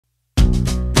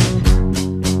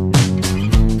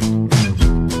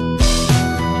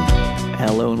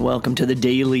and welcome to the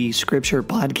Daily Scripture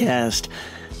Podcast.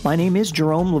 My name is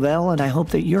Jerome Lavelle, and I hope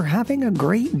that you're having a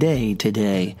great day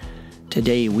today.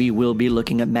 Today we will be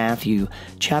looking at Matthew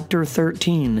chapter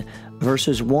 13,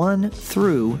 verses 1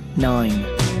 through 9.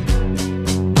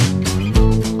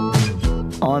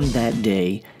 On that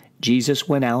day, Jesus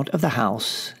went out of the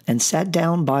house and sat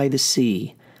down by the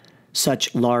sea.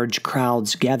 Such large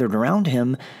crowds gathered around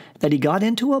him that he got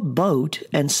into a boat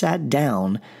and sat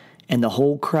down, and the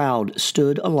whole crowd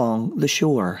stood along the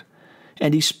shore.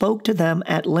 And he spoke to them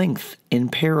at length in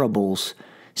parables,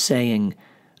 saying,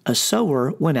 A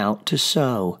sower went out to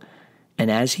sow,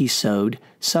 and as he sowed,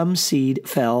 some seed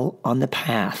fell on the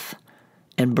path,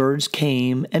 and birds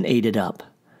came and ate it up.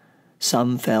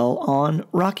 Some fell on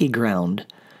rocky ground,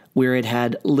 where it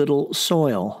had little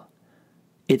soil.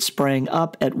 It sprang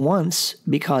up at once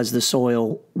because the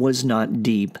soil was not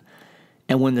deep,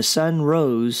 and when the sun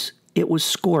rose, it was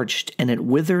scorched, and it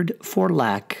withered for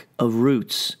lack of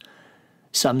roots.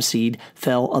 Some seed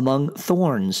fell among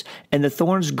thorns, and the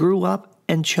thorns grew up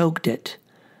and choked it.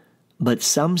 But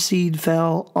some seed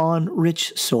fell on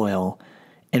rich soil,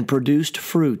 and produced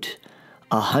fruit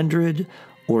 100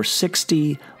 or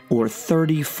 60 or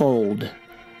 30-fold.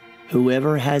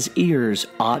 Whoever has ears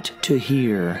ought to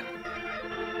hear.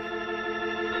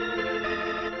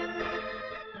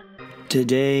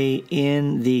 Today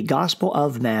in the Gospel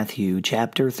of Matthew,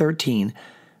 chapter 13,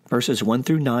 verses 1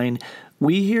 through 9,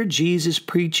 we hear Jesus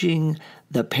preaching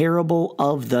the parable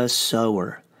of the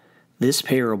sower. This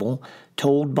parable,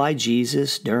 told by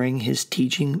Jesus during his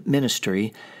teaching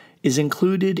ministry, is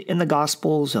included in the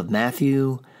Gospels of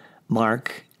Matthew,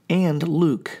 Mark, and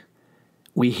Luke.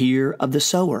 We hear of the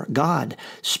sower, God,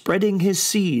 spreading his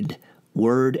seed,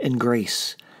 word and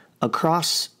grace,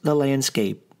 across the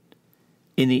landscape.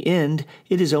 In the end,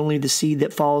 it is only the seed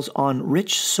that falls on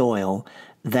rich soil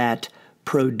that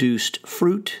produced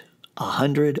fruit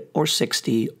 100 or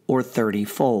 60 or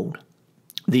 30-fold.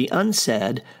 The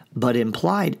unsaid but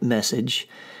implied message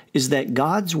is that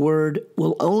God's word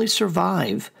will only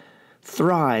survive,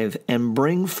 thrive, and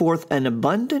bring forth an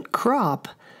abundant crop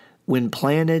when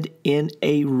planted in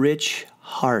a rich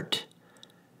heart.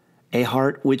 A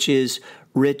heart which is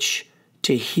rich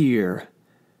to hear,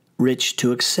 rich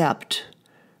to accept,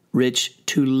 rich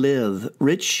to live,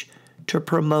 rich to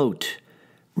promote,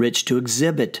 rich to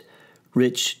exhibit,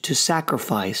 rich to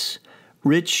sacrifice,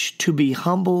 rich to be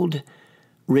humbled,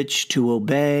 rich to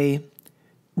obey,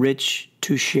 rich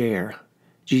to share.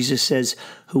 Jesus says,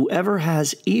 whoever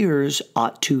has ears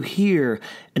ought to hear.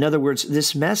 In other words,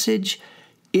 this message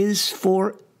is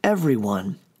for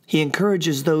everyone. He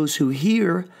encourages those who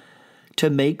hear to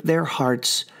make their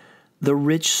hearts the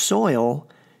rich soil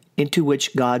into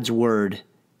which God's word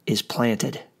is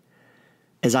planted.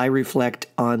 As I reflect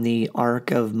on the arc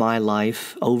of my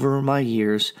life over my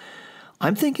years,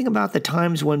 I'm thinking about the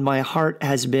times when my heart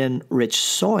has been rich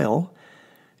soil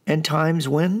and times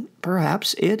when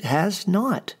perhaps it has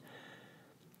not.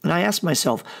 And I ask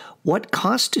myself, what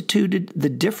constituted the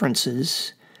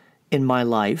differences in my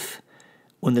life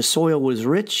when the soil was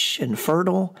rich and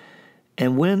fertile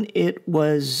and when it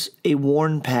was a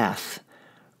worn path,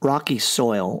 rocky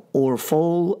soil, or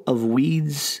full of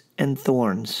weeds and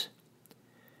thorns?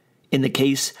 In the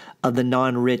case of the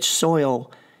non-rich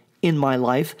soil in my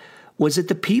life, was it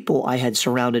the people I had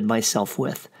surrounded myself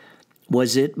with?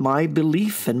 Was it my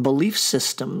belief and belief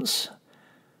systems?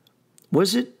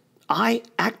 Was it I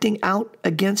acting out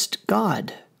against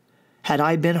God? Had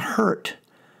I been hurt?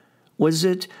 Was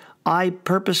it I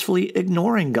purposefully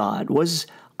ignoring God? Was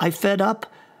I fed up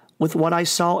with what I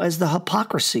saw as the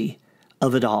hypocrisy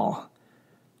of it all?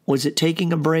 Was it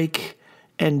taking a break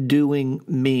and doing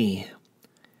me?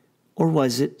 Or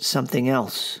was it something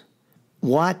else?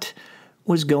 What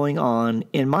was going on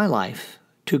in my life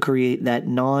to create that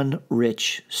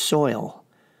non-rich soil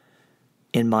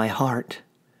in my heart?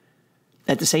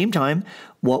 At the same time,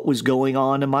 what was going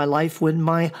on in my life when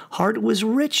my heart was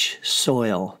rich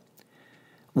soil?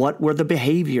 What were the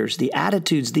behaviors, the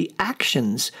attitudes, the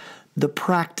actions, the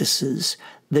practices,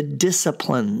 the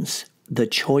disciplines, the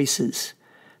choices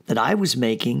that I was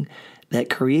making that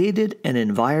created an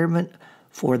environment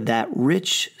for that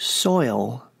rich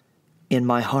soil in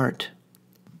my heart?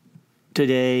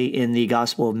 Today in the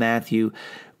Gospel of Matthew,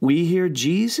 we hear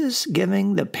Jesus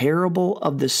giving the parable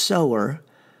of the sower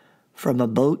from a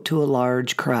boat to a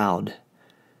large crowd.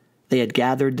 They had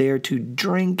gathered there to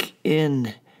drink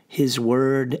in his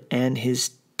word and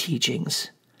his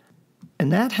teachings.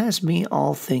 And that has me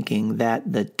all thinking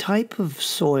that the type of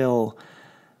soil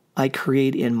I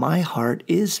create in my heart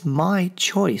is my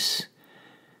choice.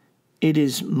 It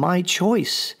is my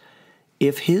choice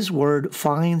if His Word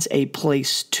finds a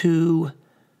place to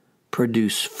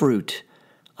produce fruit,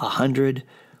 100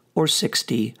 or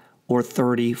 60 or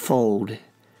 30-fold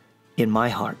in my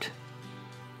heart.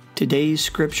 Today's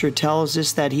scripture tells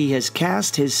us that He has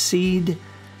cast His seed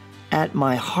at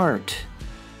my heart.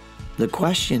 The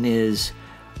question is,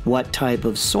 what type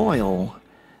of soil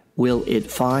will it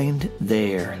find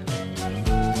there?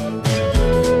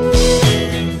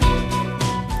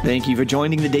 Thank you for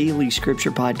joining the Daily Scripture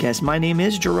Podcast. My name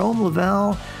is Jerome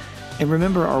Lavelle, and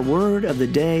remember, our word of the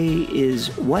day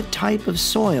is, what type of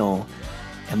soil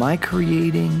am I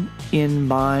creating in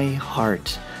my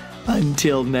heart?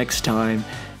 Until next time,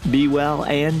 be well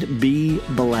and be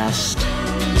blessed.